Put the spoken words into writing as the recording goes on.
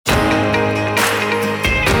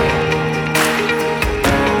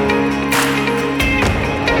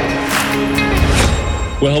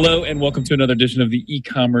Well, hello, and welcome to another edition of the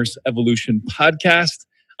E-commerce Evolution Podcast.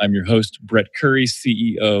 I'm your host, Brett Curry,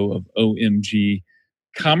 CEO of OMG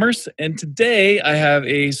Commerce. And today I have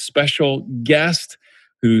a special guest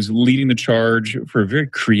who's leading the charge for a very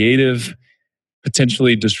creative,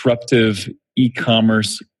 potentially disruptive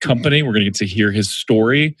e-commerce company. We're going to get to hear his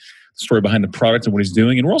story behind the product and what he's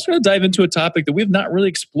doing. And we're also going to dive into a topic that we've not really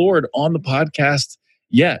explored on the podcast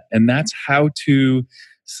yet, and that's how to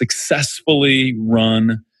successfully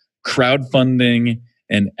run crowdfunding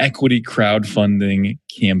and equity crowdfunding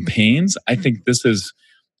campaigns. I think this is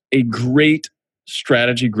a great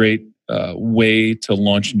strategy, great way to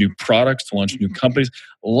launch new products, to launch new companies.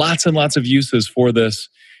 Lots and lots of uses for this.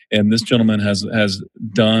 And this gentleman has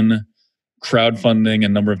done crowdfunding a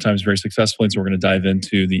number of times very successfully. So we're going to dive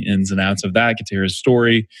into the ins and outs of that, get to hear his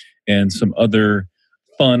story and some other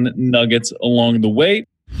fun nuggets along the way.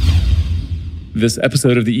 This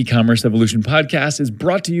episode of the E-commerce Evolution Podcast is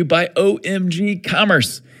brought to you by OMG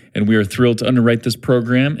Commerce, and we are thrilled to underwrite this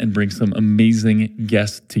program and bring some amazing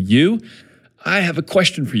guests to you. I have a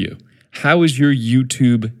question for you. How is your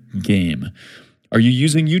YouTube game? Are you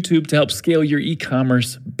using YouTube to help scale your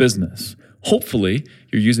e-commerce business? Hopefully,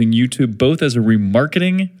 you're using YouTube both as a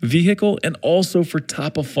remarketing vehicle and also for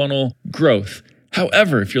top-of-funnel growth.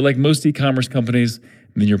 However, if you're like most e-commerce companies,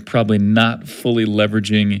 then you're probably not fully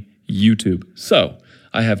leveraging YouTube. So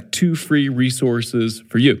I have two free resources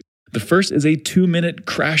for you. The first is a 2-minute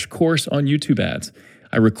crash course on YouTube ads.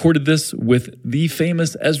 I recorded this with the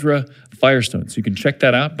famous Ezra Firestone. So you can check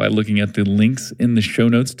that out by looking at the links in the show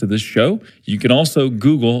notes to this show. You can also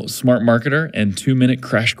Google Smart Marketer and 2-minute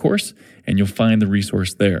crash course, and you'll find the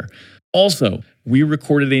resource there. Also, we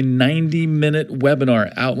recorded a 90-minute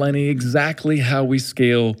webinar outlining exactly how we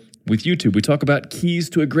scale with YouTube. We talk about keys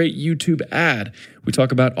to a great YouTube ad. We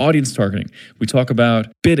talk about audience targeting. We talk about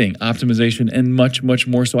bidding, optimization, and much, much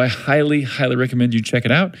more. So I highly, highly recommend you check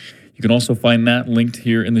it out. You can also find that linked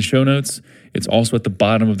here in the show notes. It's also at the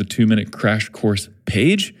bottom of the 2-minute crash course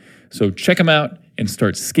page. So check them out and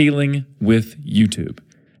start scaling with YouTube.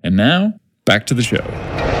 And now, back to the show.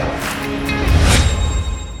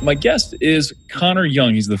 My guest is Connor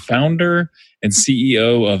Young. He's the founder and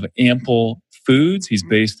CEO of Ample Foods. He's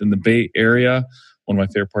based in the Bay Area, one of my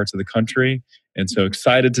favorite parts of the country. And so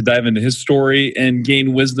excited to dive into his story and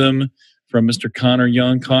gain wisdom from Mr. Connor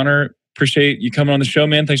Young. Connor, appreciate you coming on the show,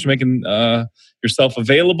 man. Thanks for making yourself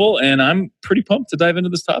available. And I'm pretty pumped to dive into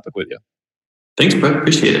this topic with you. Thanks, Brett.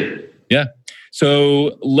 Appreciate it. Yeah.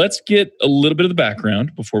 So let's get a little bit of the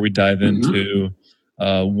background before we dive into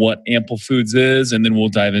what Ample Foods is. And then we'll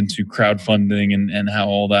dive into crowdfunding and how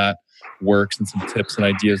all that works and some tips and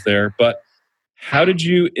ideas there. But how did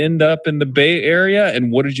you end up in the Bay Area,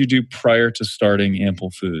 and what did you do prior to starting Ample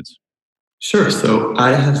Foods? Sure. So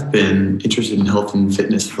I have been interested in health and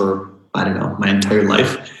fitness for, my entire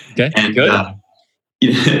life. Okay, and, good.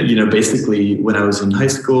 Basically when I was in high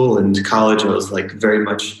school and college, I was like very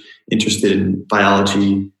much interested in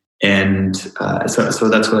biology. And so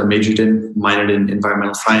that's what I majored in, minored in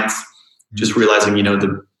environmental science, just realizing,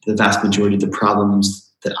 the vast majority of the problems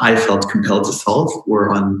that I felt compelled to solve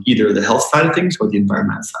were on either the health side of things or the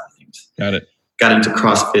environmental side of things. Got it. Got into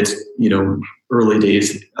CrossFit, early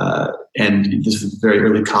days, and this is very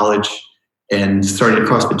early college, and started a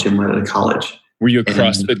CrossFit gym right out of college. Were you a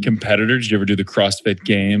CrossFit competitor? Did you ever do the CrossFit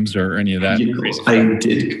Games or any of that?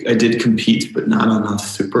 I did compete, but not on a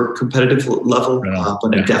super competitive level.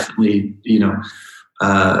 But I definitely,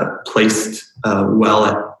 placed well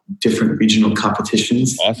at different regional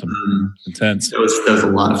competitions. Awesome. Intense. That was a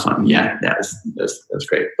lot of fun. Yeah, that was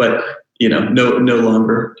great. But no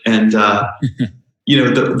longer. And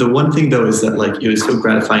the one thing though is that it was so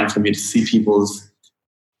gratifying for me to see people's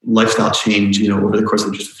lifestyle change, over the course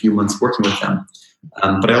of just a few months working with them.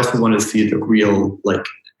 But I also wanted to see the real,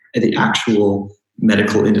 the actual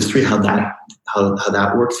medical industry, how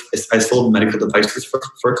that works. I sold medical devices for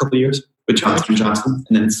a couple of years with Johnson & Johnson,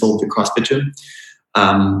 and then sold the CrossFit gym.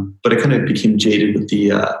 But I kind of became jaded with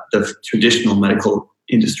the traditional medical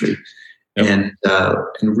industry, and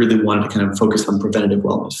really wanted to kind of focus on preventative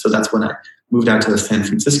wellness. So that's when I moved out to San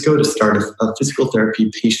Francisco to start a physical therapy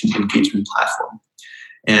patient engagement platform.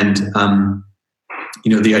 And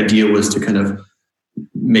the idea was to kind of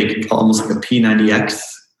make almost like a P90X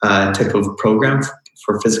type of program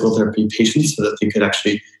for physical therapy patients, so that they could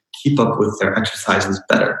actually keep up with their exercises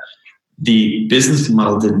better. The business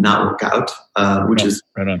model did not work out, which is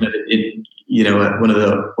right on. One of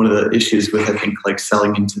the issues with, I think,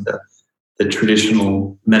 selling into the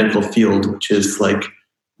traditional medical field, which is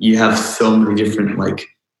you have so many different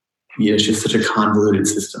it's just such a convoluted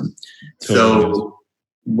system. So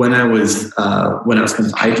when I was kind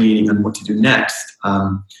of ideating on what to do next,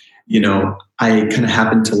 I kind of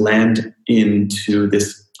happened to land into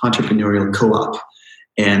this entrepreneurial co-op,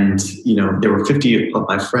 and there were 50 of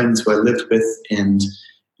my friends who I lived with, and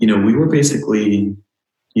we were basically,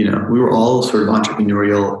 we were all sort of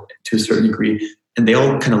entrepreneurial to a certain degree, and they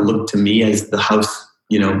all kind of looked to me as the house.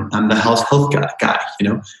 I'm the house health guy.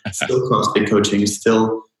 Still CrossFit coaching,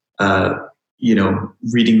 still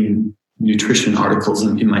reading nutrition articles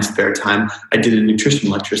in my spare time. I did a nutrition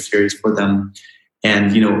lecture series for them,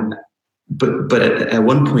 and but at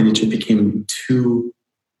one point it just became too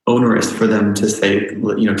onerous for them to say,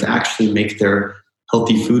 to actually make their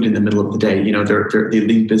healthy food in the middle of the day. They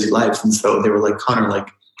lead busy lives, and so they were like, Connor,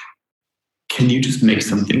 can you just make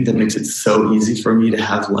something that makes it so easy for me to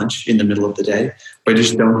have lunch in the middle of the day, where I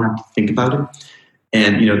just don't have to think about it?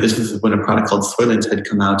 And this is when a product called Soylent had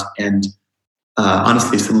come out, and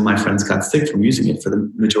honestly, some of my friends got sick from using it for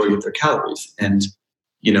the majority of their calories. And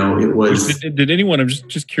it was. Did anyone? I'm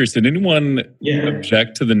just curious. Did anyone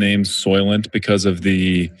object to the name Soylent because of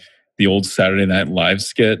the old Saturday Night Live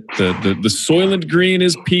skit? The Soylent Green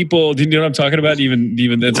is people. Do you know what I'm talking about?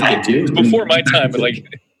 Even that's it's before my time, but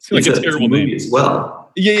it's a terrible name as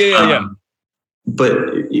well. Yeah. But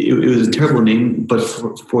it was a terrible name. But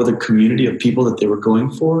for the community of people that they were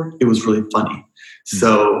going for, it was really funny.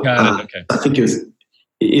 So I think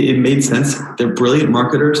it made sense. They're brilliant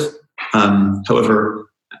marketers. However,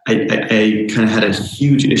 I kind of had a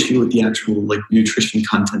huge issue with the actual nutrition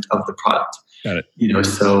content of the product. Got it.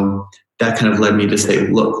 So that kind of led me to say,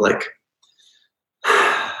 look,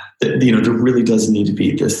 there really does need to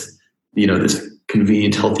be this, this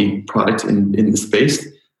convenient, healthy product in the space,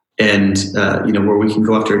 and where we can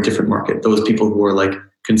go after a different market. Those people who are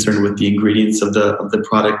concerned with the ingredients of the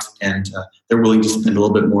product, and they're willing to spend a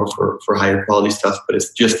little bit more for higher quality stuff, but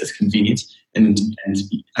it's just as convenient and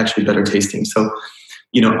actually better tasting. So,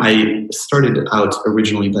 I started out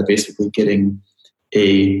originally by basically getting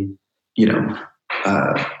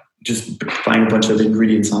just buying a bunch of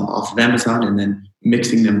ingredients off of Amazon and then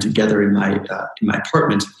mixing them together in my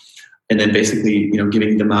apartment, and then basically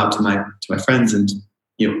giving them out to my friends. And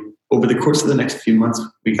over the course of the next few months,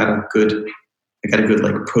 I got a good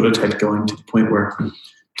prototype going, to the point where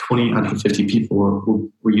 20 out of 50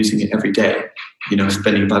 people were using it every day,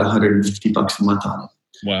 spending about $150 a month on it.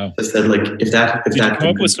 Wow. I said, if that Did you come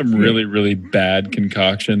up with some really, really bad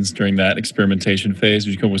concoctions during that experimentation phase?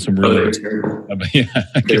 Did you come up with some really? They were terrible.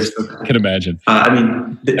 I can imagine.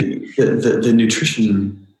 The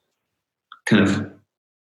nutrition kind of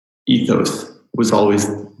ethos was always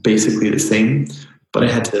basically the same, but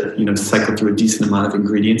I had to, cycle through a decent amount of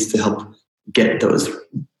ingredients to help get those,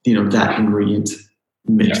 that ingredient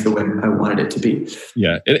mixed the way I wanted it to be.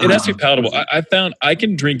 Yeah, it has to be palatable. I found I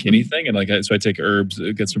can drink anything, and so I take herbs.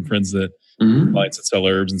 I got some friends that that sell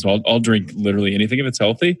herbs, and so I'll drink literally anything if it's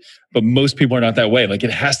healthy. But most people are not that way. It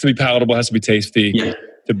has to be palatable, has to be tasty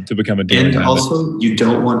to become a daily habit. And also, you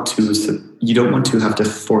don't want to have to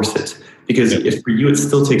force it, because if for you it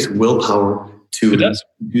still takes willpower to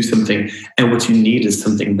do something, and what you need is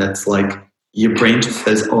something that's your brain just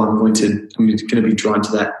says, "Oh, I'm going to be drawn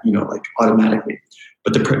to that," automatically.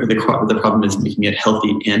 But the problem is making it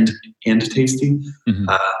healthy and tasty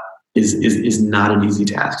is not an easy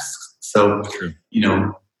task. So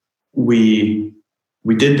we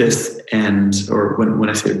did this, or when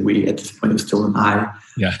I say we, at this point it was still an I.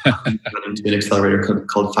 Went into an accelerator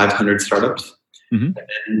called 500 Startups, and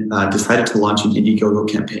then decided to launch an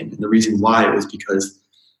Indiegogo campaign. And the reason why was because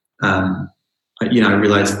I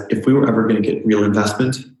realized if we were ever going to get real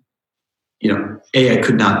investment, I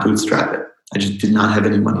could not bootstrap it. I just did not have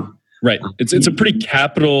any money. Right. It's a pretty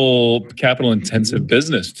capital intensive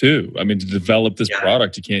business too. I mean, to develop this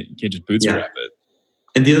product, you can't just bootstrap it.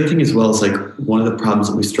 And the other thing as well is one of the problems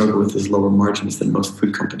that we struggle with is lower margins than most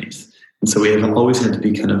food companies. And so we have always had to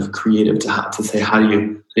be kind of creative to say, how do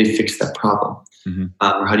you fix that problem?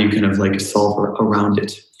 Or how do you kind of solve around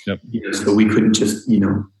it? Yep. So we couldn't just,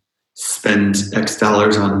 spend X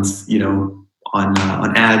dollars on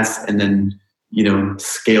ads and then,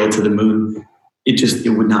 scale to the moon.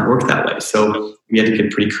 It would not work that way. So we had to get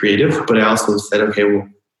pretty creative, but I also said, okay, well,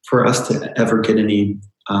 for us to ever get any,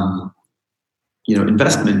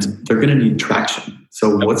 investment, they're going to need traction.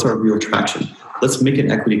 So what's our real traction? Let's make an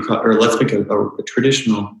equity or let's make a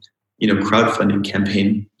traditional, crowdfunding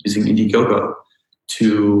campaign using Indiegogo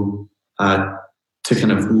to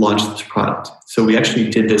kind of launch this product. So we actually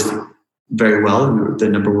did this very well. We were the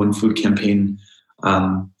number one food campaign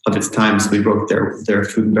of its time. So we broke their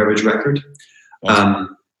food and beverage record.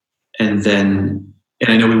 Awesome. And then,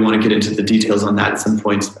 and I know we want to get into the details on that at some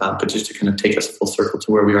point, but just to kind of take us full circle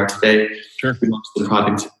to where we are today, sure. We launched the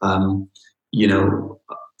product,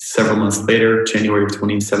 several months later, January of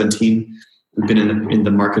 2017. We've been in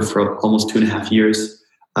the market for almost 2.5 years,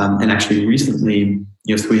 and actually recently,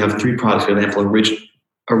 so we have 3 products. We have Ample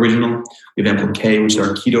Original, we have Ample K, which is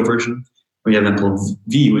our keto version. We have Ample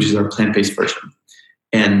V, which is our plant-based version.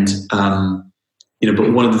 And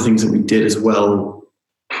but one of the things that we did as well,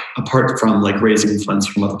 apart from like raising funds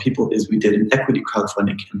from other people, is we did an equity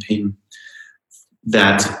crowdfunding campaign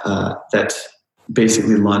that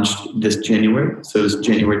basically launched this January. So it was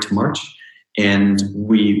January to March, and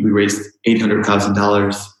we raised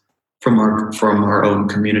 $800,000 from our own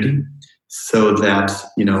community, so that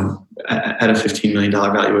at a $15 million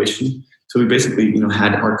valuation. So we basically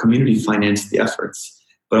had our community finance the efforts,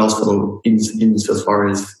 but also insofar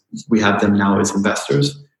as we have them now as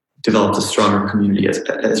investors, developed a stronger community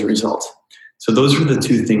as a result. So those are the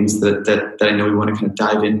 2 things that I know we want to kind of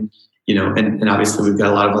dive in, and obviously we've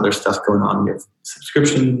got a lot of other stuff going on. We have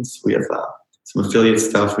subscriptions, we have some affiliate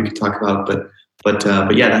stuff we could talk about, but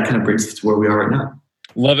yeah, that kind of brings us to where we are right now.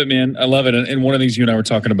 Love it, man. I love it. And one of the things you and I were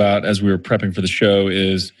talking about as we were prepping for the show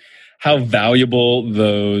is how valuable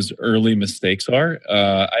those early mistakes are.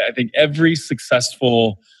 I think every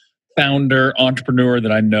successful founder, entrepreneur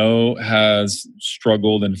that I know has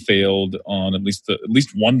struggled and failed on at least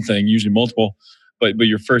one thing, usually multiple. But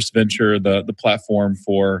your first venture, the platform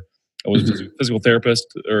for was a physical therapist,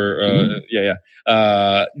 or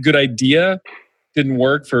good idea, didn't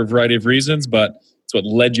work for a variety of reasons, but it's what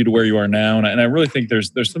led you to where you are now. And I really think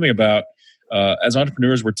there's something about as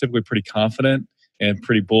entrepreneurs, we're typically pretty confident and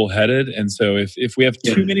pretty bullheaded. And so if we have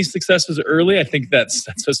too many successes early, I think that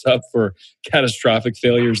sets us up for catastrophic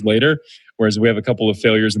failures later. Whereas we have a couple of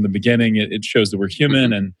failures in the beginning, it shows that we're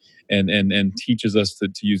human and teaches us to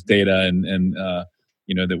use data and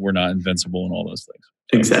that we're not invincible and all those things.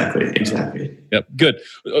 Exactly. Yep. Good.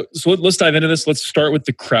 So let's dive into this. Let's start with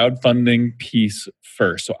the crowdfunding piece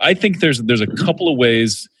first. So I think there's a couple of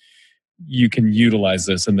ways you can utilize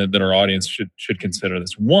this and that our audience should consider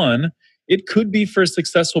this. One, it could be for a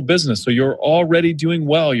successful business. So you're already doing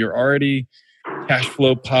well. You're already cash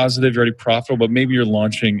flow positive. You're already profitable, but maybe you're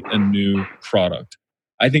launching a new product.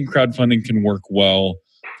 I think crowdfunding can work well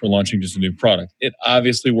for launching just a new product. It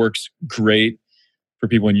obviously works great for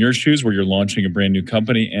people in your shoes where you're launching a brand new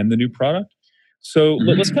company and the new product. So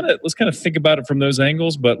let's kind of think about it from those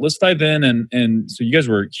angles, but let's dive in. And so you guys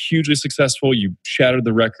were hugely successful. You shattered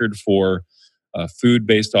the record for a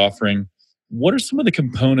food-based offering. What are some of the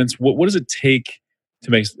components? What does it take to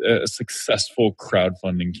make a successful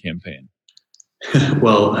crowdfunding campaign?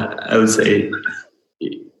 Well, I would say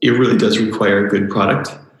it really does require a good product,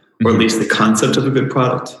 or at least the concept of a good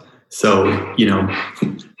product. So,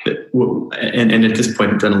 and at this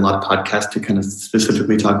point, I've done a lot of podcasts to kind of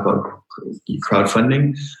specifically talk about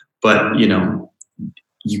crowdfunding, but,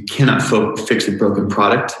 you cannot fix a broken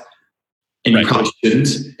product. And you probably shouldn't.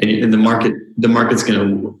 And the market's going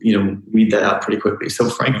to, weed that out pretty quickly. So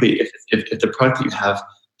frankly, if the product that you have,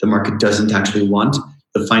 the market doesn't actually want,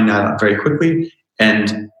 you'll find that out very quickly.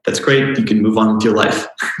 And that's great. You can move on with your life,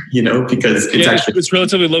 because it's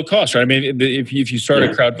relatively low cost, right? I mean, if you start a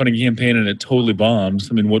crowdfunding campaign and it totally bombs,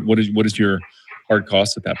 I mean, what is your hard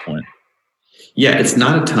cost at that point? Yeah, it's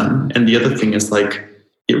not a ton. And the other thing is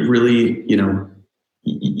it really,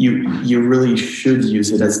 you really should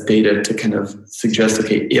use it as data to kind of suggest,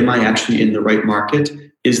 okay, am I actually in the right market?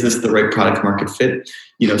 Is this the right product market fit?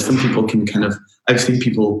 Some people can I've seen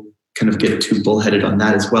people kind of get too bullheaded on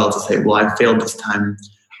that as well, to say, well, I failed this time,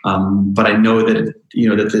 but I know that,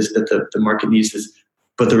 that the market needs this,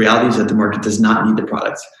 but the reality is that the market does not need the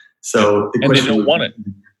product. So the question, they don't want it.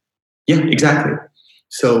 Yeah, exactly.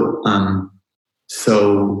 So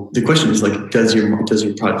the question is does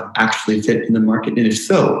your product actually fit in the market? And if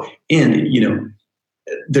so, and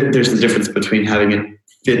there's the difference between having it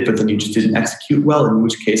fit, but then you just didn't execute well, in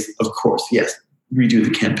which case, of course, yes, redo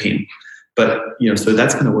the campaign. But, so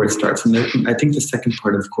that's kind of where it starts. And I think the second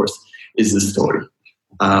part, of course, is the story.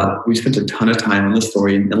 We spent a ton of time on the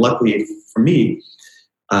story. And luckily for me,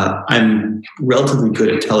 I'm relatively good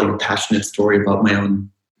at telling a passionate story about my own,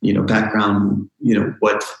 background,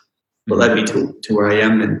 what led me to where I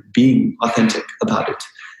am, and being authentic about it.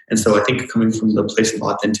 And so I think coming from the place of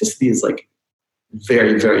authenticity is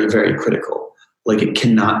very, very, very critical. It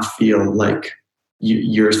cannot feel like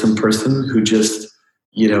you're some person who just,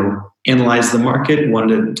 analyzed the market,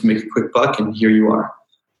 wanted to make a quick buck, and here you are.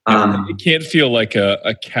 It can't feel like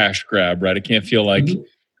a cash grab, right? It can't feel like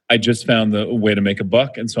I just found the way to make a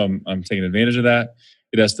buck, and so I'm taking advantage of that.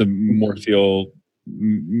 It has to more feel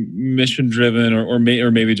mission driven, or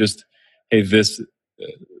maybe just, hey,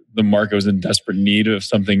 the market was in desperate need of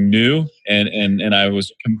something new, and I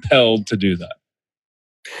was compelled to do that.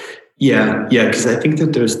 Yeah, because I think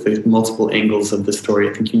that there's the multiple angles of the story.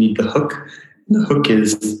 I think you need the hook. And the hook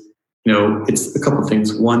is, it's a couple of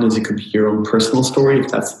things. One is it could be your own personal story if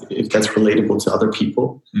that's relatable to other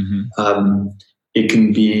people. Mm-hmm. It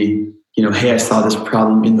can be, hey, I saw this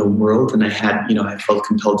problem in the world and I felt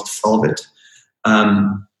compelled to solve it.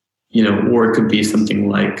 Or it could be something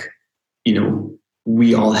like,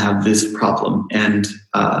 we all have this problem and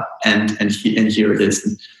here it is.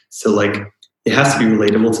 And so like, it has to be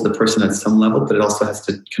relatable to the person at some level, but it also has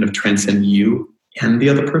to kind of transcend you and the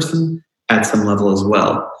other person at some level as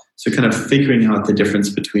well. So kind of figuring out the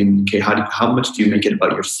difference between, okay, how much do you make it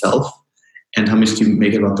about yourself, and how much do you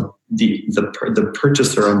make it about the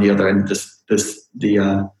purchaser on the other end of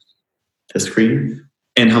the screen,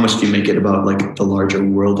 and how much do you make it about like the larger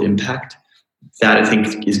world impact? That I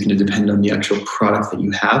think is going to depend on the actual product that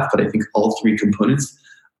you have, but I think all three components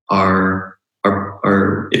are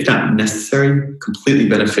if not necessary, completely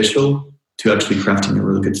beneficial to actually crafting a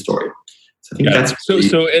really good story. So I think that's really,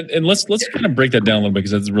 let's kind of break that down a little bit,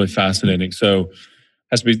 because that's really fascinating. So it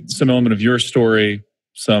has to be some element of your story,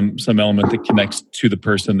 some element that connects to the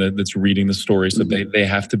person that's reading the story, so they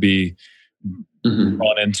have to be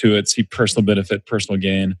drawn into it, see personal benefit, personal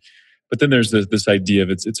gain. But then there's this idea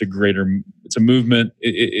of it's a movement,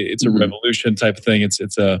 it's a revolution type of thing. It's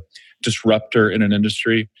a disruptor in an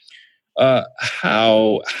industry.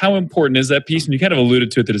 How important is that piece? And you kind of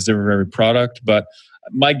alluded to it, that it's different for every product, but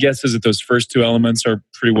my guess is that those first two elements are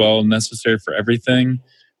pretty well necessary for everything.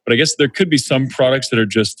 But I guess there could be some products that are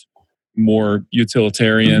just more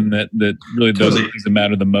utilitarian, that really those are the things that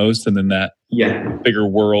matter the most, and then that bigger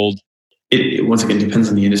world. It once again depends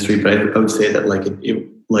on the industry, but I would say that like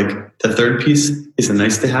the third piece is a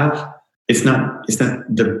nice to have. It's not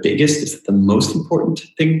the biggest, it's the most important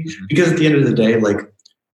thing, because at the end of the day, like,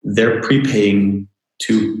 they're prepaying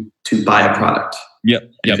to buy a product. Yep.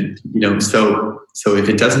 So if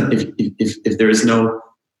it doesn't, if there is no,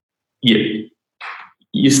 you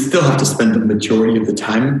still have to spend the majority of the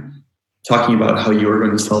time talking about how you are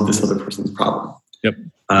going to solve this other person's problem. Yep.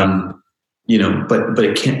 But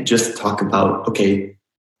it can't just talk about, okay,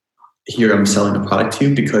 here I'm selling a product to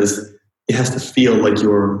you, because it has to feel like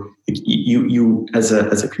you as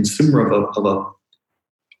a consumer of a.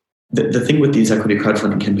 The thing with these equity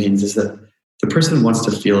crowdfunding campaigns is that the person wants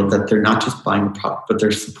to feel that they're not just buying a product, but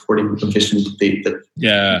they're supporting a vision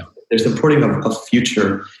they're supporting a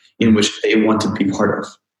future in which they want to be part of.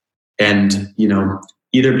 And,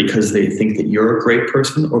 either because they think that you're a great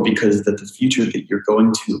person, or because that the future that you're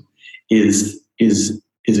going to is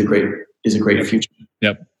a great future.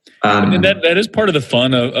 Yep. And that is part of the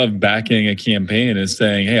fun of backing a campaign, is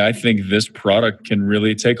saying, hey, I think this product can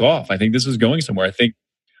really take off. I think this is going somewhere. I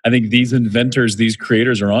think these inventors, these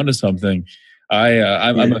creators are onto something.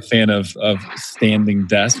 I'm a fan of standing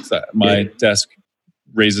desks. My desk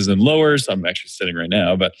raises and lowers. I'm actually sitting right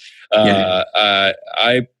now, but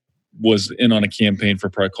I was in on a campaign for a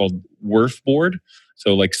product called Wurfboard.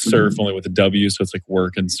 So like surf only with a W, so it's like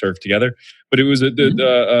work and surf together. But it was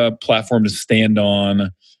a platform to stand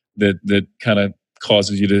on that kind of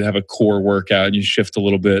causes you to have a core workout, and you shift a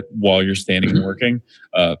little bit while you're standing and working.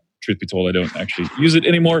 Truth be told, I don't actually use it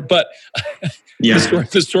anymore, but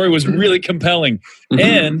the story was really compelling.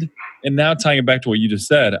 And now tying it back to what you just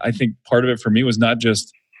said, I think part of it for me was not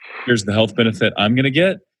just, here's the health benefit I'm going to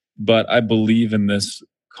get, but I believe in this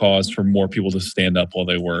cause for more people to stand up while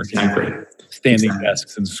they work. Exactly. Standing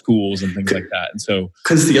desks in schools and things like that. And so,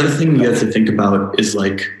 because the other thing you have to think about is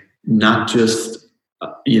like, not just,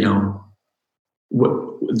 what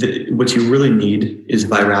you really need is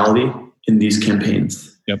virality in these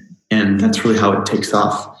campaigns. Yep. And that's really how it takes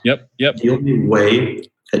off. Yep. The only way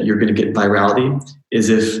that you're going to get virality is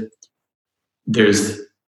if there's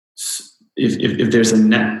a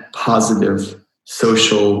net positive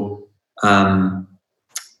social kind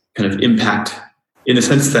of impact, in the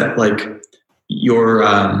sense that like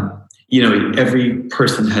every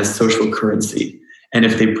person has social currency, and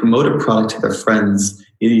if they promote a product to their friends,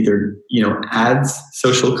 it either adds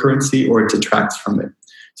social currency or it detracts from it.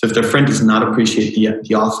 So if their friend does not appreciate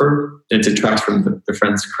the offer, then it detracts from their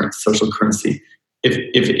friend's social currency.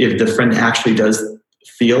 If the friend actually does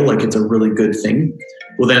feel like it's a really good thing,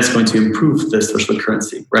 well, then it's going to improve the social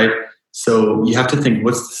currency, right? So you have to think,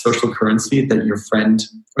 what's the social currency that your friend,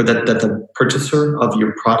 or that the purchaser of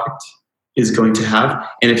your product is going to have?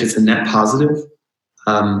 And if it's a net positive,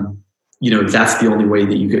 that's the only way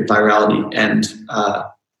that you get virality. And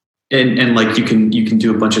and like you can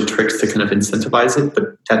do a bunch of tricks to kind of incentivize it,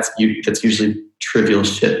 but that's usually trivial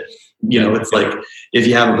shit. It's like if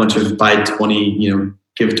you have a bunch of buy 20,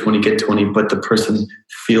 give 20, get 20, but the person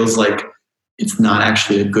feels like it's not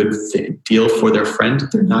actually a good deal for their friend,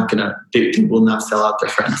 they will not sell out their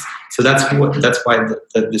friends. So that's why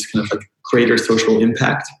this kind of like greater social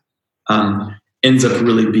impact ends up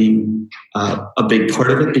really being a big part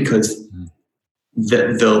of it, because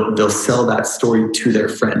they'll sell that story to their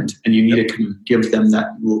friend, and you need to kind of give them that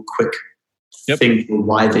little quick thing for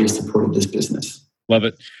why they supported this business. Love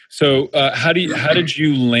it. So how did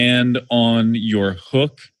you land on your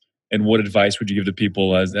hook, and what advice would you give to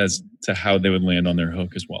people as to how they would land on their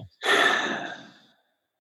hook as well?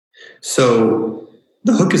 So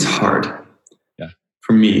the hook is hard.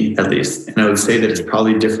 For me, at least. And I would say that it's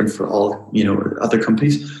probably different for all, other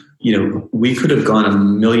companies. We could have gone a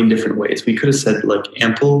million different ways. We could have said like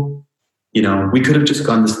Ample, we could have just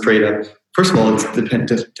gone this straight up. First of all,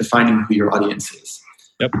 it's defining who your audience is.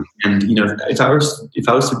 Yep. And, if I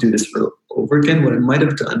was to do this over again, what I might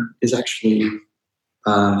have done is actually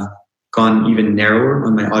gone even narrower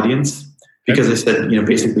on my audience, because I said,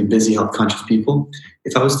 basically busy, health conscious people.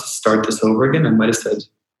 If I was to start this over again, I might have said,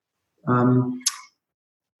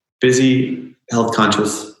 busy, health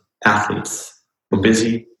conscious athletes, or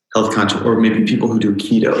busy, health conscious, or maybe people who do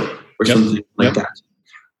keto or something like that.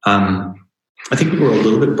 I think we were a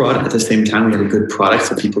little bit broad. At the same time, we had a good product,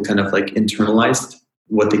 so people kind of like internalized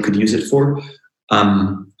what they could use it for.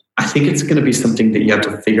 I think it's going to be something that you have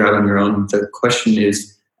to figure out on your own. The question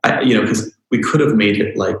is, because we could have made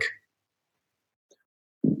it like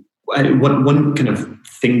one kind of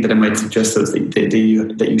thing that I might suggest is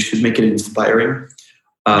that you should make it inspiring.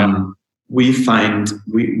 We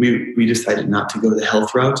decided not to go the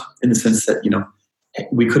health route, in the sense that,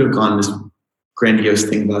 we could have gone this grandiose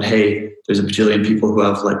thing about, hey, there's a bajillion people who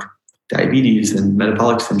have like diabetes and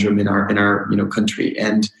metabolic syndrome in our country.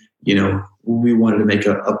 And, we wanted to make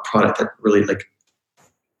a product that really like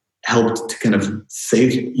helped to kind of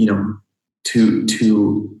save,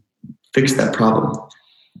 to fix that problem.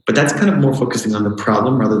 But that's kind of more focusing on the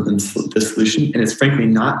problem rather than the solution. And it's frankly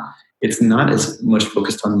it's not as much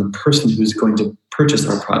focused on the person who's going to purchase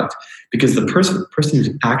our product, because the person who's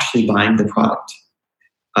actually buying the product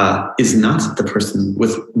is not the person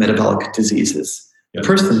with metabolic diseases. The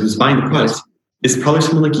person who's buying the product is probably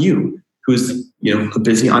someone like you, who's a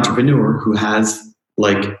busy entrepreneur who has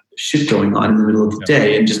like shit going on in the middle of the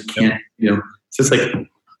day and just can't. So it's like,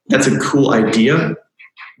 that's a cool idea,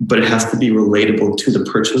 but it has to be relatable to the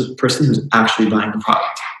person who's actually buying the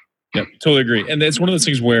product. Yeah, totally agree. And it's one of those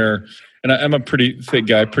things where, and I'm a pretty fit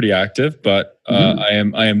guy, pretty active, but I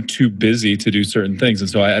am too busy to do certain things. And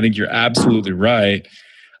so I think you're absolutely right.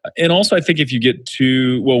 And also, I think if you get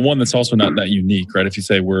one that's also not that unique, right? If you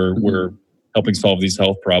say we're helping solve these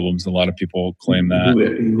health problems, a lot of people claim that.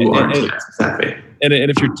 Exactly. And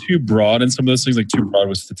if you're too broad in some of those things, like too broad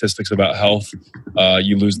with statistics about health,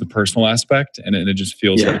 you lose the personal aspect, and it just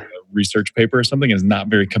feels like a research paper or something. Is not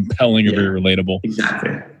very compelling or very relatable.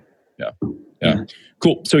 Exactly. Yeah.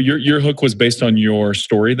 Cool. So your hook was based on your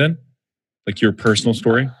story then? Like your personal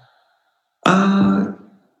story?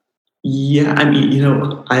 Yeah. I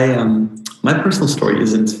mean, my personal story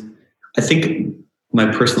isn't, I think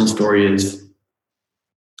my personal story is,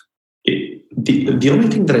 the only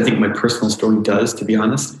thing that I think my personal story does, to be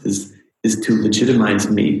honest, is to legitimize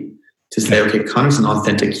me, to say, okay, Connor's an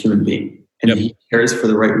authentic human being, and he cares for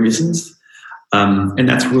the right reasons. And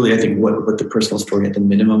that's really, I think, what the personal story at the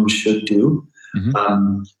minimum should do.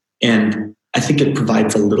 And I think it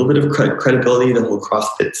provides a little bit of credibility, the whole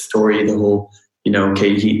CrossFit story, the whole,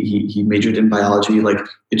 okay, he majored in biology. Like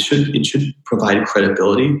it should provide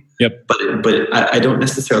credibility. But I don't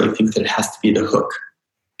necessarily think that it has to be the hook.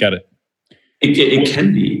 Got it. It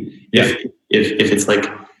can be if it's like,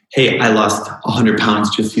 hey, I lost 100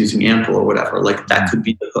 pounds just using Ample or whatever. Like that could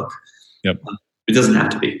be the hook. It doesn't have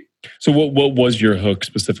to be. So what was your hook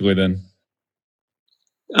specifically then?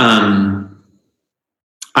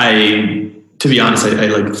 To be honest, I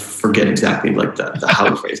like forget exactly like the how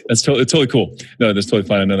to phrase it. That's totally cool. No, that's totally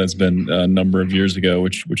fine. I know that's been a number of years ago,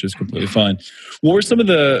 which is completely fine. What were some of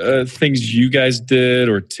the things you guys did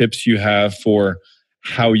or tips you have for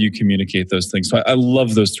how you communicate those things? So I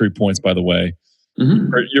love those 3 points, by the way.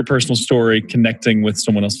 Your personal story, connecting with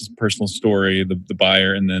someone else's personal story, the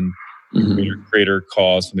buyer, and then your greater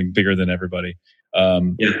cause, something bigger than everybody.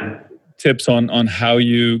 Tips on how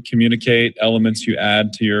you communicate, elements you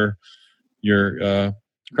add to your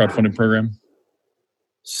crowdfunding program?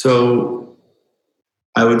 So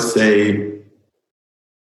I would say,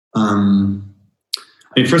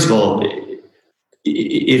 first of all,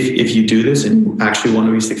 if you do this and you actually want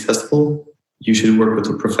to be successful, you should work with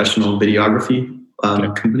a professional videography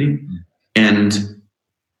company. And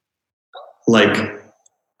like,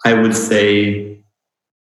 I would say,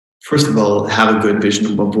 first of all, have a good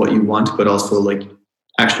vision of what you want, but also like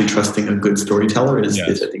actually trusting a good storyteller is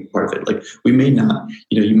I think part of it. Like, we may not,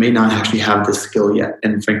 you may not actually have this skill yet.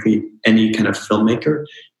 And frankly, any kind of filmmaker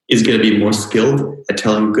is going to be more skilled at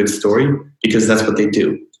telling a good story because that's what they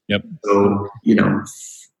do. Yep. So,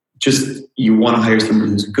 just you want to hire someone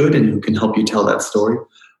who's good and who can help you tell that story,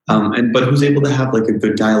 but who's able to have like a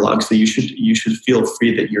good dialogue. So you should feel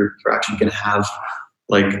free that you're actually going to have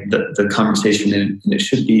like the conversation, and it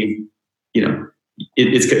should be,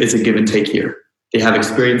 it's a give and take here. They have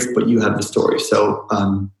experience, but you have the story. So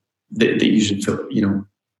that you should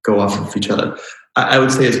go off of each other. I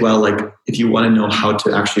would say as well, like if you want to know how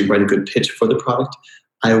to actually write a good pitch for the product,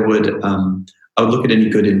 I would look at any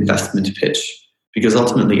good investment pitch, because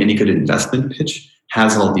ultimately any good investment pitch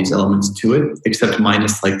has all these elements to it, except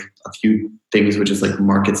minus like a few things, which is like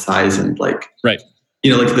market size and like, right.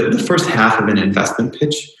 Like the first half of an investment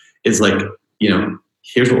pitch is like,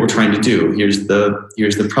 here's what we're trying to do. Here's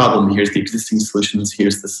the problem. Here's the existing solutions.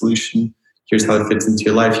 Here's the solution. Here's how it fits into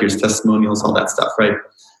your life. Here's testimonials, all that stuff, right?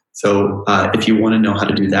 So if you want to know how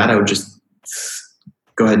to do that, I would just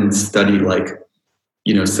go ahead and study like,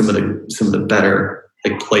 some of the better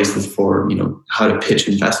like places for, how to pitch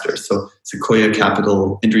investors. So Sequoia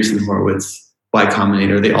Capital, Andreessen Horowitz, Y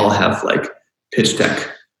Combinator, they all have like pitch deck,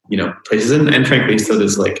 places. And frankly, so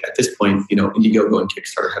there's like, at this point, Indiegogo and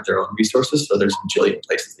Kickstarter have their own resources. So there's a jillion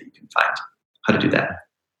places that you can find how to do that.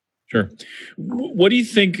 Sure. What do you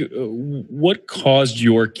think, what caused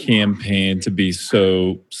your campaign to be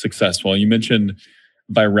so successful? You mentioned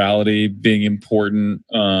virality being important.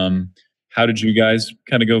 How did you guys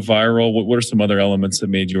kind of go viral? What are some other elements that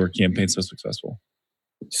made your campaign so successful?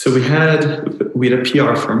 So we had a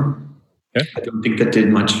PR firm. Okay. I don't think that did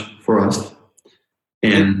much for us.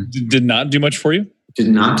 And did not do much for you? Did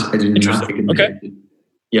not. I did not think it did.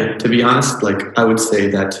 Yeah, to be honest, like I would say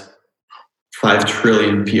that 5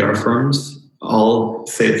 trillion PR firms all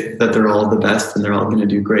say that they're all the best and they're all going to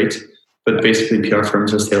do great. But basically PR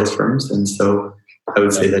firms are sales firms. And so I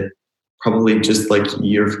would say that probably just like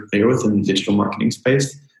you're familiar with in the digital marketing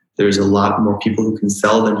space, there's a lot more people who can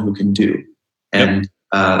sell than who can do. And,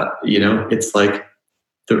 it's like,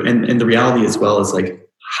 and the reality as well is like,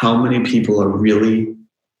 how many people are really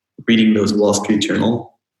reading those Wall Street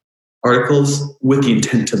Journal articles with the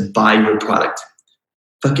intent to buy your product?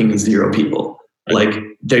 Fucking 0 people. Right. Like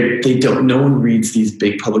they don't, no one reads these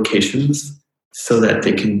big publications so that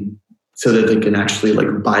they can actually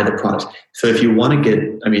like buy the product. So if you want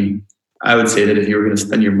to I would say that if you were going to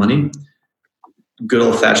spend your money, good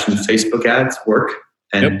old fashioned Facebook ads work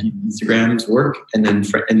and Instagrams work. And then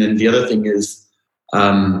the other thing is,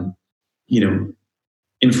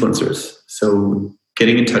 influencers. So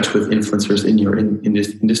getting in touch with influencers in this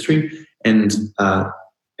industry. And,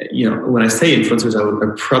 when I say influencers, I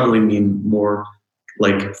probably mean more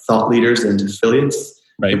like thought leaders and affiliates.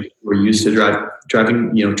 Right. We're used to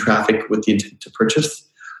driving, traffic with the intent to purchase.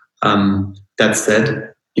 That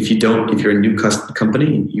said, if you're a new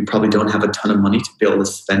company, you probably don't have a ton of money to be able to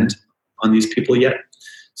spend on these people yet.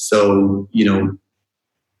 So,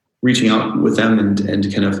 reaching out with them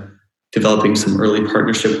and kind of developing some early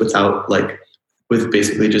partnership with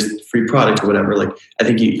basically just free product or whatever. Like, I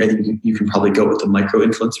think you can probably go with the micro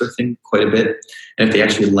influencer thing quite a bit. And if they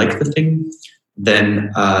actually like the thing,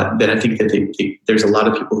 then I think that there's a lot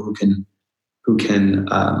of people who can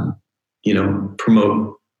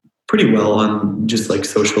promote pretty well on just like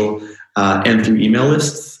social and through email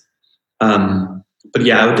lists. But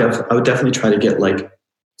yeah, I would definitely try to get like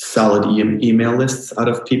solid email lists out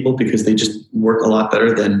of people because they just work a lot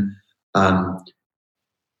better than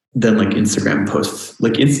like Instagram posts.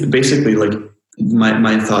 Like basically, like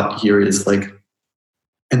my thought here is like,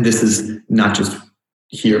 and this is not just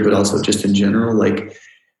here, but also just in general, like,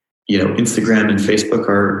 Instagram and Facebook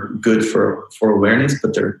are good for awareness,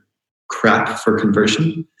 but they're crap for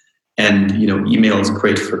conversion. And, email is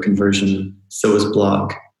great for conversion. So is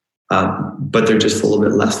blog. But they're just a little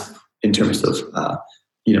bit less in terms of,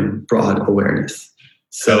 broad awareness.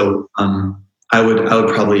 So I would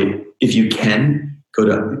probably, if you can, go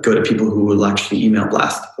to people who will actually email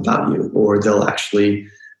blast about you, or they'll actually,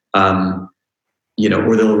 or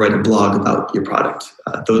they'll write a blog about your product.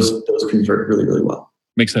 Those convert really, really well.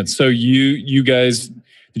 Makes sense. So did you guys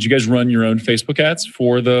run your own Facebook ads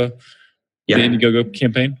for the Indiegogo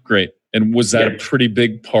campaign? Great. And was that a pretty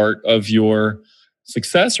big part of your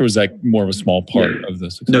success, or was that more of a small part of the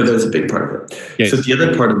success? No, that was a big part of it. Yeah. So the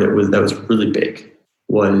other part of it that was really big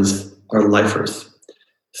was our lifers.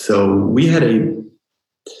 So we had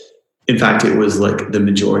in fact, it was like the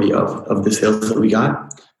majority of the sales that we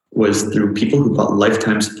got was through people who bought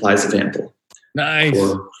lifetime supplies of Ample. Nice.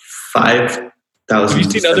 For $5,000. Have you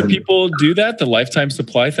seen other people do that? The lifetime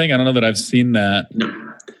supply thing? I don't know that I've seen that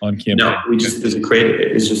on campaign. No, it's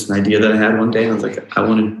just an idea that I had one day. And I was like, I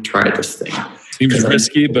want to try this thing. Seems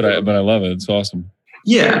risky, but I love it. It's awesome.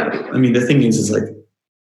 Yeah. I mean, the thing is like,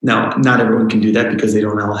 now, not everyone can do that because they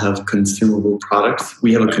don't all have consumable products.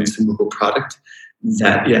 We have a consumable product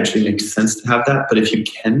that it actually makes sense to have that. But if you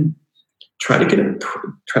can, try to get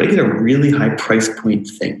a really high price point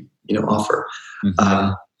thing, offer,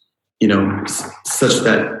 such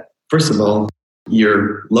that first of all,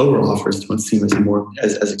 your lower offers don't seem as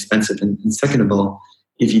expensive, and second of all,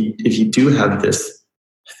 if you do have this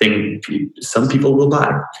thing, some people will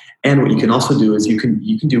buy. And what you can also do is you can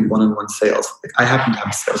do one-on-one sales. Like I happen to have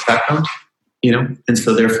a sales background, and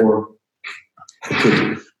so therefore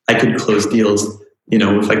I could close deals.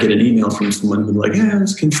 If I get an email from someone who's like, I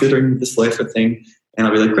was considering this lifer thing, and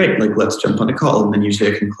I'll be like, great, like let's jump on a call, and then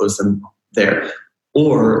usually I can close them there.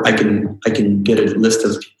 Or I can get a list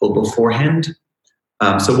of people beforehand.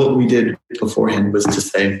 So what we did beforehand was to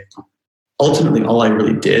say, ultimately, all I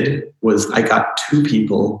really did was I got 2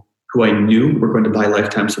 people who I knew were going to buy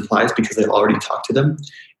lifetime supplies because I already talked to them.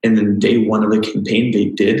 And then day 1 of the campaign, they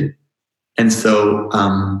did. And so,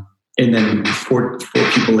 and then four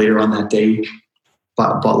people later on that day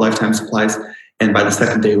bought lifetime supplies. And by the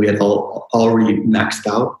second day, we had already maxed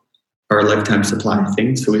out our lifetime supply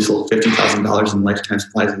thing. So we sold $50,000 in lifetime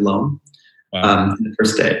supplies alone in the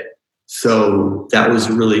first day. So that was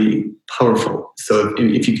really powerful. So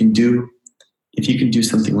if you can do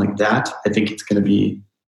something like that, I think it's going to be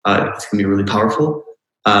really powerful.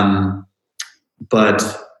 But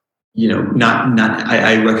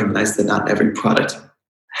I recognize that not every product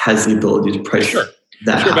has the ability to price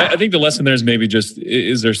that. Sure, but I think the lesson there is maybe just,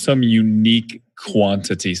 is there some unique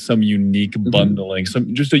quantity, some unique bundling,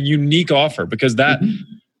 just a unique offer? Because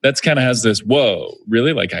that's kind of has this, whoa,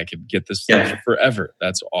 really? Like I could get this stuff forever.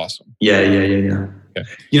 That's awesome. Yeah. Okay.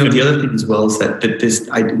 The other thing as well is that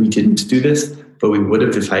we didn't do this, but we would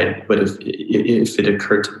have if it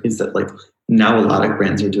occurred to me, is that like now a lot of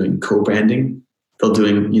brands are doing co-branding. They're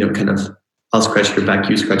doing, kind of, I'll scratch your back,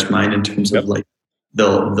 you scratch mine, in terms of like,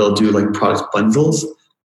 they'll do like product bundles.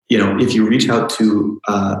 If you reach out to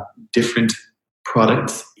different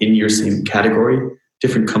products in your same category,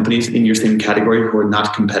 different companies in your same category who are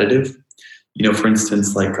not competitive, for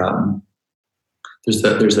instance, like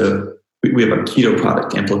we have a keto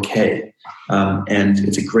product, Ample K, and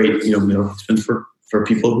it's a great meal replacement for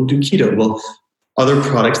people who do keto. Well, other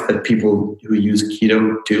products that people who use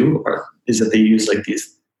keto do is that they use like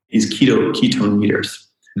these ketone meters.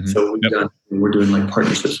 So we're doing like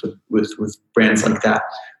partnerships with brands like that.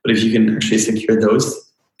 But if you can actually secure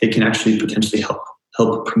those, they can actually potentially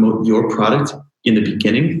help promote your product in the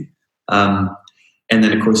beginning. And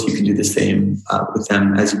then of course you can do the same with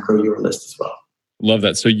them as you grow your list as well. Love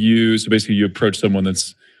that. So basically you approach someone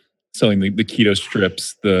that's selling the keto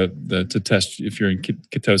strips, to test if you're in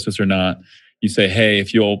ketosis or not. You say, hey,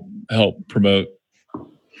 if you'll help promote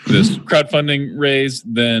this crowdfunding raise,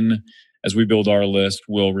 then as we build our list,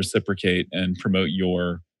 we'll reciprocate and promote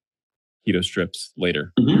your keto strips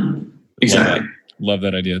later. Exactly. Love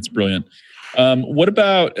that idea. It's brilliant. What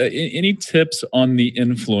about any tips on the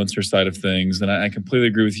influencer side of things? And I completely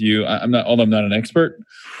agree with you. Although I'm not an expert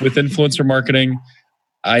with influencer marketing,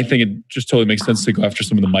 I think it just totally makes sense to go after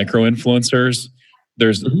some of the micro influencers.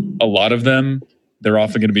 There's a lot of them. They're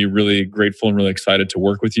often going to be really grateful and really excited to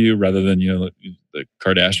work with you, rather than the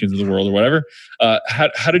Kardashians of the world or whatever.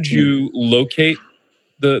 How did you locate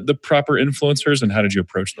the proper influencers, and how did you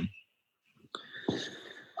approach them?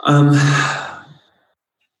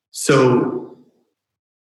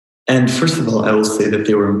 And first of all, I will say that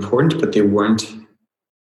they were important, but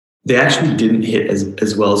they actually didn't hit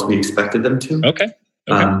as well as we expected them to. Okay.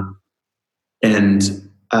 And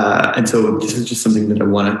so this is just something that I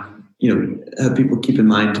want to, have people keep in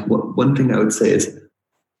mind. One thing I would say is,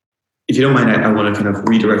 if you don't mind, I want to kind of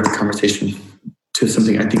redirect the conversation to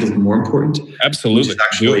something I think is more important. Absolutely.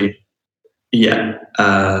 Actually,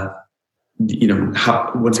 how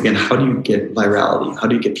do you get virality? How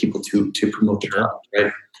do you get people to promote the product,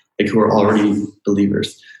 right? Like who are already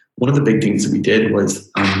believers. One of the big things that we did was,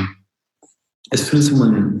 and actually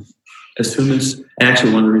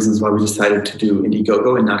one of the reasons why we decided to do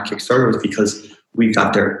Indiegogo and not Kickstarter was because we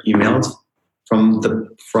got their emails from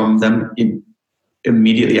them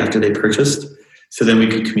immediately after they purchased. so then we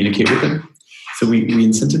could communicate with them. So we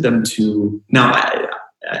incented them to, now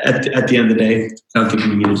at the end of the day, I don't think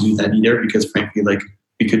we need to do that either, because frankly, like,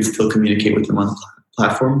 we could still communicate with them on the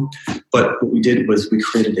platform. But what we did was we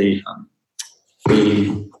created a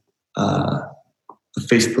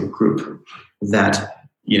Facebook group that,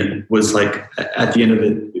 was like, at the end of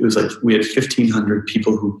it, it was like we had 1,500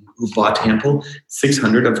 people who bought Hample.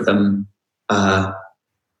 600 of them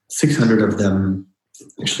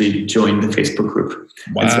actually joined the Facebook group.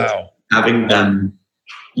 Wow. And so having them,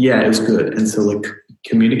 it was good. And so, like,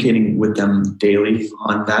 communicating with them daily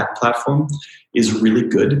on that platform is really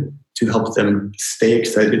good to help them stay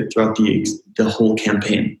excited throughout the whole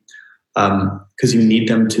campaign. Because you need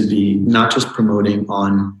them to be not just promoting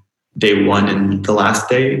on day one and the last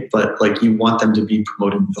day, but like, you want them to be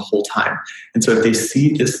promoting the whole time. And so if they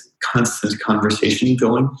see this constant conversation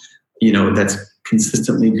going, that's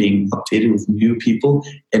consistently being updated with new people,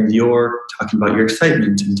 and you're talking about your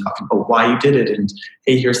excitement and talking about why you did it, and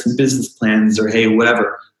hey, here's some business plans, or hey,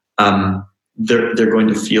 whatever, they're going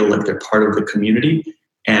to feel like they're part of the community.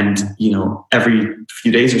 And every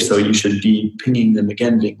few days or so, you should be pinging them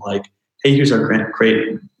again, being like, hey, here's our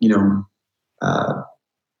great,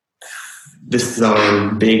 this is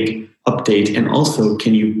our big update, and also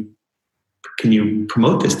can you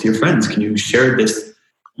promote this to your friends? Can you share this,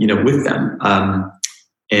 with them,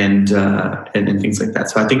 and things like that.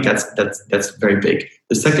 So I think that's very big.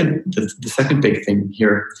 The second big thing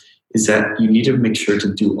here is that you need to make sure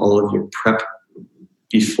to do all of your prep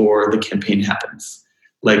before the campaign happens.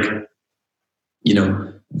 Like,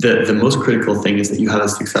 the most critical thing is that you have a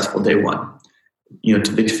successful day one. To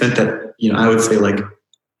the extent that I would say, like.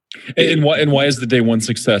 And why is the day one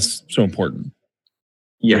success so important?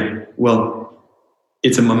 Yeah, well,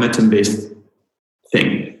 it's a momentum-based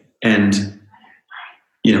thing, and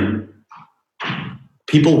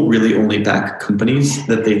people really only back companies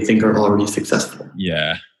that they think are already successful.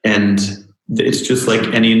 Yeah, and it's just like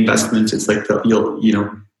any investment. It's like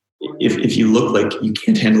if you look like you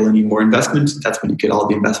can't handle any more investment, that's when you get all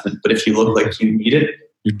the investment. But if you look like you need it,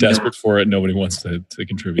 you're desperate for it. Nobody wants to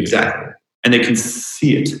contribute. Exactly. And they can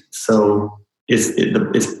see it. So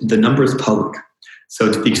the number is public.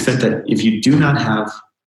 So to the extent that if you do not have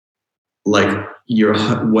like your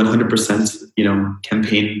 100%,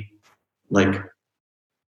 campaign, like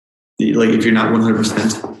if you're not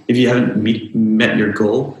 100%, if you haven't met your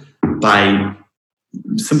goal by,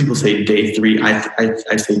 some people say day 3,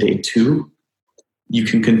 I say day 2, you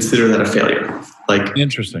can consider that a failure. Like,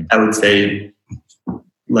 interesting. I would say,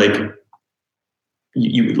 like,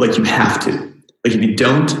 you have to. Like, if you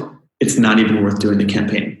don't, it's not even worth doing the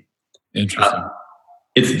campaign. Interesting.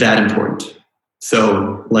 It's that important.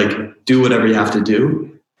 So, like, do whatever you have to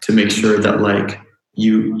do to make sure that, like,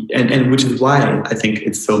 you, and which is why I think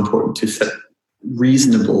it's so important to set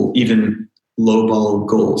reasonable, even lowball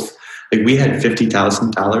goals. Like, we had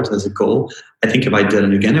 $50,000 as a goal. I think if I did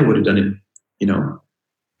it again, I would have done it,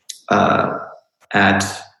 at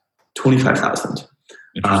 25,000.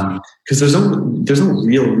 Because there's no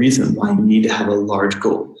real reason why you need to have a large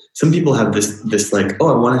goal. Some people have this like,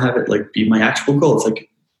 oh, I want to have it like be my actual goal. It's like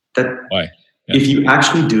that. Why? Yeah. If you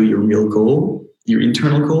actually do your real goal, your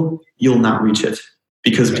internal goal, you'll not reach it,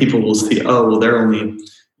 because people will see, oh, well, they're only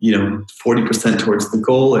 40% towards the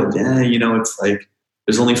goal, and it's like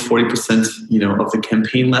there's only 40% of the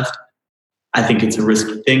campaign left. I think it's a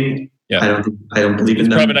risky thing. Yeah. I don't believe in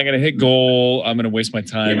them. Probably not going to hit goal. I'm going to waste my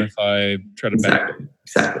time if I try to back.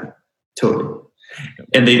 Exactly. Totally.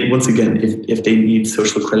 And they, once again, if they need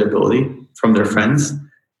social credibility from their friends,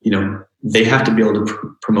 they have to be able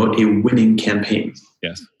to promote a winning campaign.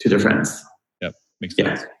 Yes. To their friends. Yep. Makes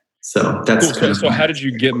sense. Yeah. So that's cool. So how did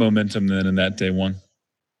you get momentum then in that day one?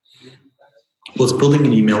 Well, it's building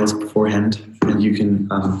an email list beforehand, and you can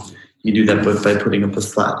you do that by putting up a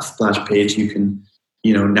splash page. You can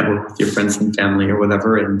network with your friends and family or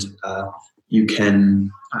whatever, and you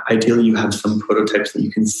can ideally you have some prototypes that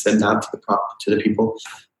you can send out to the people.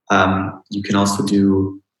 You can also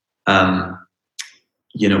do what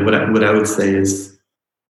I would say is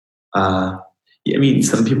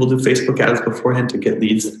some people do Facebook ads beforehand to get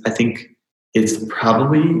leads. I think it's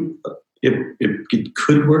probably it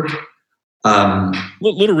could work. A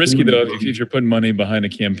little risky though if you're putting money behiin a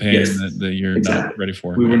campaign yes, that you're not ready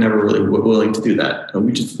for. We were never really willing to do that.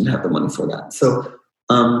 We just didn't have the money for that. So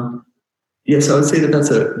so I would say that's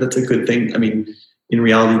a good thing. I mean, in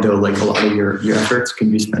reality though, like a lot of your efforts can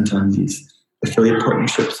be spent on these affiliate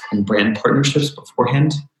partnerships and brand partnerships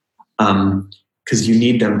beforehand, because you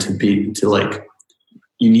need them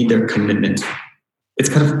you need their commitment. It's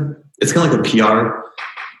kind of like a PR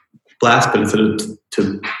blast, but instead of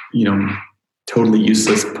to totally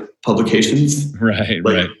useless publications, Right.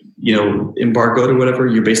 like, embargoed or whatever.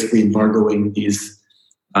 You're basically embargoing these,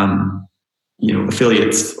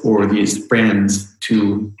 affiliates or these brands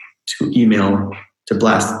to email, to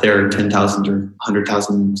blast their 10,000 or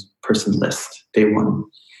 100,000 person list day one.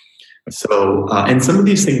 So, and some of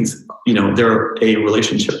these things, they're a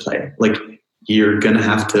relationship play. Like, you're going to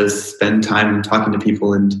have to spend time talking to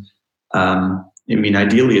people, and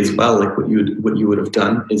ideally as well, like what you would have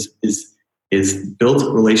done is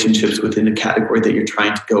build relationships within the category that you're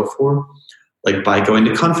trying to go for, like by going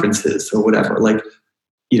to conferences or whatever. Like,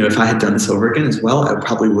 if I had done this over again as well, I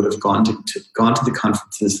probably would have gone to the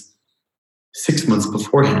conferences 6 months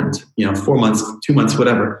beforehand, 4 months, 2 months,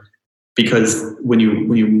 whatever. Because when you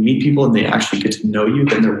meet people and they actually get to know you,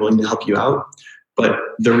 then they're willing to help you out. But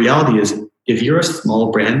the reality is, if you're a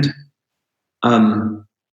small brand, and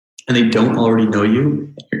they don't already know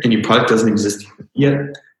you, and your product doesn't exist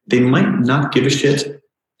yet, they might not give a shit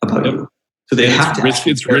about you. So they have to.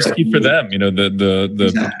 It's risky for them. The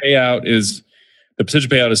Exactly. payout is. The potential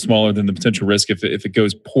payout is smaller than the potential risk if it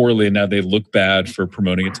goes poorly and now they look bad for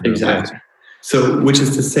promoting it to their Exactly. So, which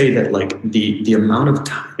is to say that like the amount of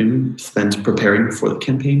time spent preparing for the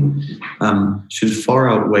campaign should far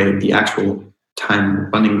outweigh the actual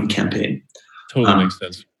time running the campaign. Totally makes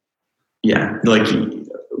sense. Yeah, like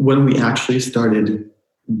when we actually started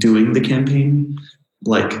doing the campaign,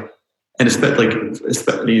 like, and especially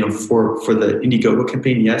for the Indiegogo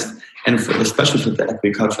campaign, yes, and especially for the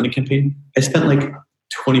equity crowdfunding campaign, I spent like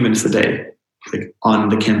 20 minutes a day like on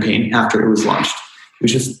the campaign after it was launched. It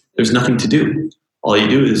was just, there's nothing to do. All you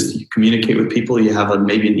do is you communicate with people. You have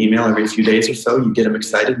maybe an email every few days or so. You get them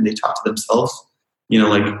excited and they talk to themselves.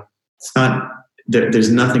 It's not,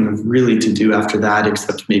 there's nothing really to do after that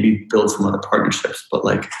except maybe build some other partnerships. But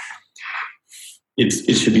like,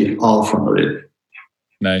 it should be all promoted.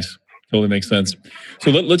 Nice. Totally makes sense.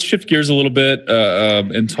 So let's shift gears a little bit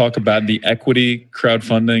and talk about the equity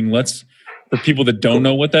crowdfunding. For people that don't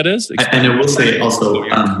know what that is. And I will say also,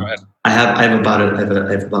 I have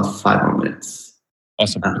about 5 more minutes.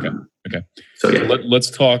 Awesome. Okay. So yeah, let's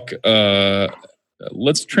talk.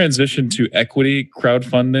 Let's transition to equity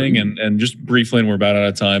crowdfunding and just briefly, and we're about out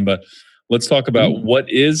of time, but let's talk about what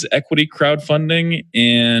is equity crowdfunding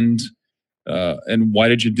and why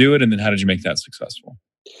did you do it, and then how did you make that successful?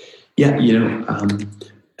 Yeah,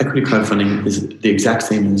 equity crowdfunding is the exact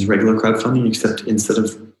same as regular crowdfunding, except instead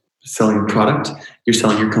of selling a product, you're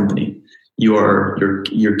selling your company. You're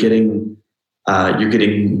getting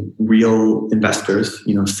real investors,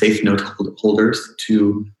 safe note holders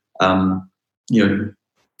to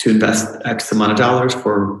invest X amount of dollars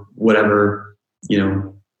for whatever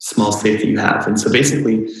small safe that you have. And so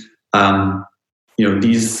basically,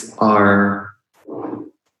 these are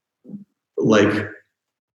like,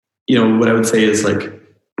 what I would say is like,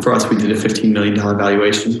 for us, we did a $15 million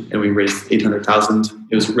valuation and we raised $800,000.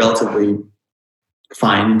 It was relatively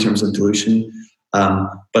fine in terms of dilution.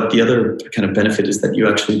 But the other kind of benefit is that you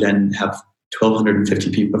actually then have 1,250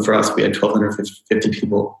 people. For us, we had 1,250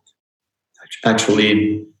 people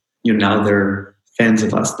actually, now they're fans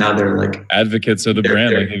of us. Now they're like advocates of the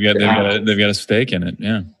brand. Like they've got a stake in it.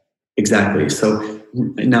 Yeah, exactly. So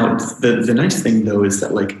now the nice thing though is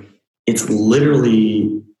that like it's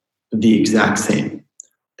literally the exact same.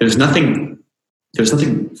 There's nothing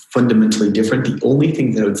fundamentally different. The only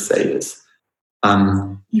thing that I would say is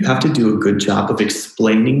you have to do a good job of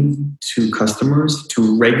explaining to customers,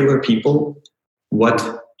 to regular people,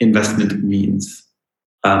 what investment means.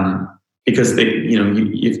 Because they,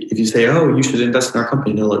 if you say, "Oh, you should invest in our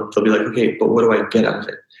company," they'll be like, "Okay, but what do I get out of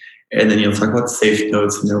it?" And then you'll talk about safe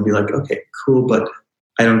notes, and they'll be like, "Okay, cool, but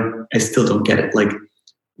I still don't get it." Like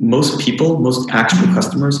most actual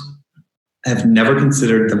customers have never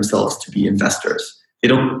considered themselves to be investors. They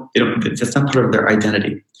don't, that's not part of their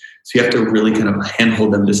identity. So you have to really kind of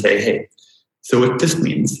handhold them to say, hey, so what this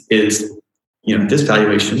means is, this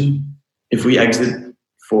valuation, if we exit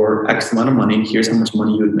for X amount of money, here's how much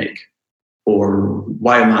money you would make. Or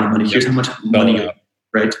Y amount of money, here's how much money,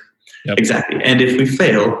 right? Yep. Exactly. And if we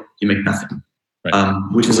fail, you make nothing. Right.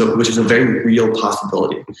 Which is a very real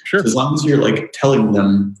possibility. Sure. So as long as you're like telling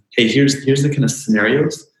them, hey, here's the kind of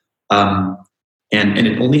scenarios. And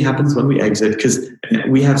it only happens when we exit, because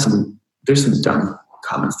we have there's some dumb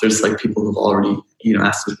comments. There's like people who've already,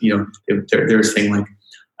 asked, they're saying like,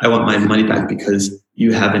 I want my money back because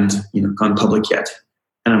you haven't, gone public yet.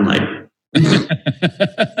 And I'm like,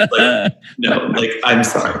 no, like, I'm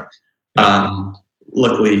sorry.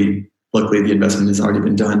 Luckily the investment has already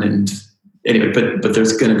been done. And anyway, but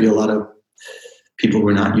there's going to be a lot of people who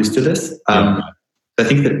are not used to this. I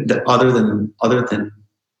think that other than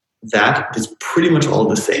that is pretty much all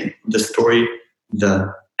the same. The story,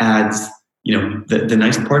 the ads, the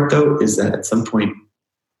nice part though is that at some point,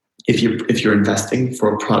 if you're investing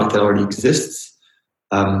for a product that already exists,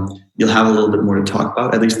 you'll have a little bit more to talk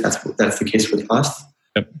about. At least that's the case with us.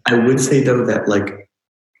 Yep. I would say though that like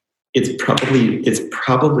it's probably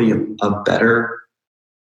a better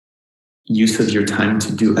use of your time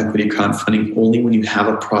to do equity crowdfunding only when you have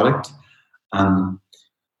a product.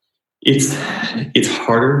 It's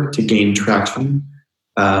harder to gain traction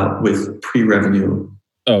with pre-revenue.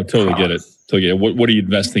 Oh, totally get it. Totally get it. What are you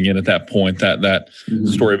investing in at that point? That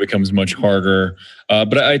story becomes much harder.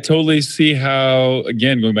 But I totally see how,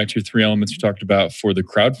 again, going back to your 3 elements you talked about for the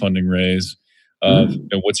crowdfunding raise,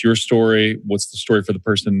 what's your story? What's the story for the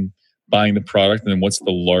person buying the product? And then what's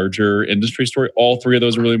the larger industry story? All 3 of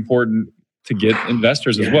those are really important to get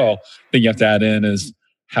investors as well. Then you have to add in is,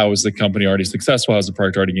 how is the company already successful? How's the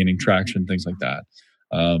product already gaining traction? Things like that.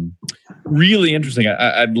 Really interesting.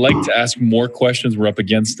 I'd like to ask more questions. We're up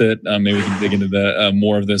against it. Maybe we can dig into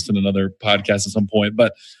more of this in another podcast at some point.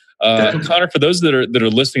 But Connor, for those that are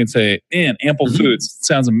listening and say, "Man, Ample Foods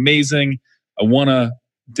sounds amazing. I want to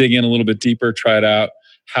dig in a little bit deeper, try it out."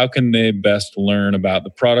 How can they best learn about the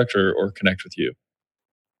product or connect with you?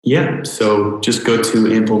 Yeah, so just go to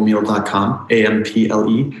amplemeal.com,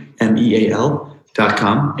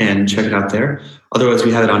 AMPLEMEAL.com, and check it out there. Otherwise,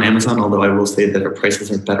 we have it on Amazon, although I will say that our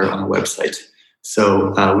prices are better on our website.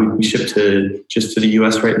 So we ship just to the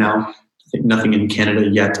US right now. I think nothing in Canada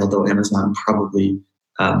yet, although Amazon probably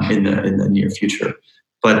in the near future.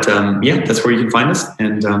 But that's where you can find us,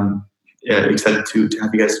 and excited to have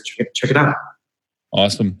you guys check it out.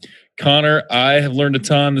 Awesome. Connor, I have learned a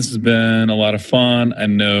ton. This has been a lot of fun. I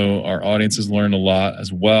know our audience has learned a lot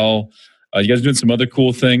as well. You guys are doing some other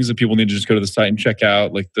cool things that people need to just go to the site and check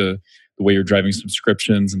out, like the way you're driving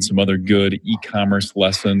subscriptions and some other good e-commerce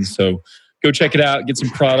lessons. So go check it out, get some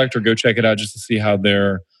product, or go check it out just to see how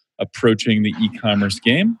they're approaching the e-commerce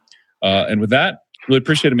game. And with that, really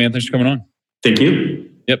appreciate it, man. Thanks for coming on. Thank you.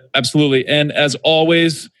 Yep, absolutely. And as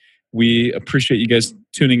always, we appreciate you guys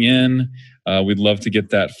tuning in. We'd love to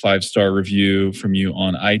get that 5-star review from you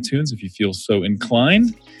on iTunes if you feel so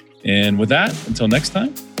inclined. And with that, until next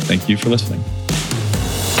time, thank you for listening.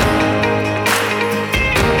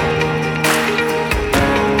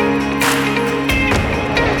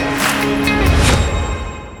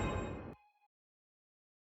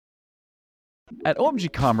 At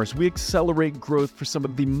OMG Commerce, we accelerate growth for some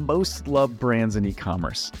of the most loved brands in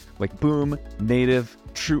e-commerce, like Boom, Native,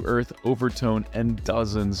 True Earth, Overtone, and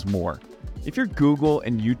dozens more. If your Google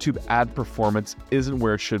and YouTube ad performance isn't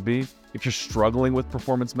where it should be, if you're struggling with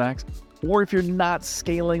Performance Max, or if you're not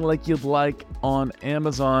scaling like you'd like on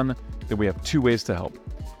Amazon, then we have 2 ways to help.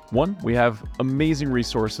 One, we have amazing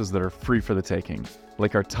resources that are free for the taking,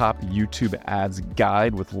 like our top YouTube ads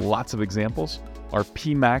guide with lots of examples, our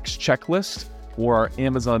PMax checklist, or our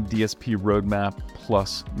Amazon DSP roadmap,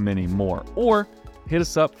 plus many more. Or hit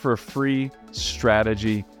us up for a free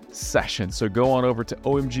strategy session. So go on over to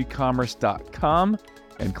omgcommerce.com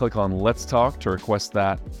and click on Let's Talk to request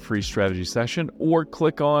that free strategy session, or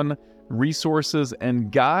click on Resources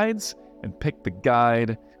and Guides and pick the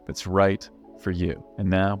guide that's right for you. And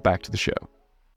now back to the show.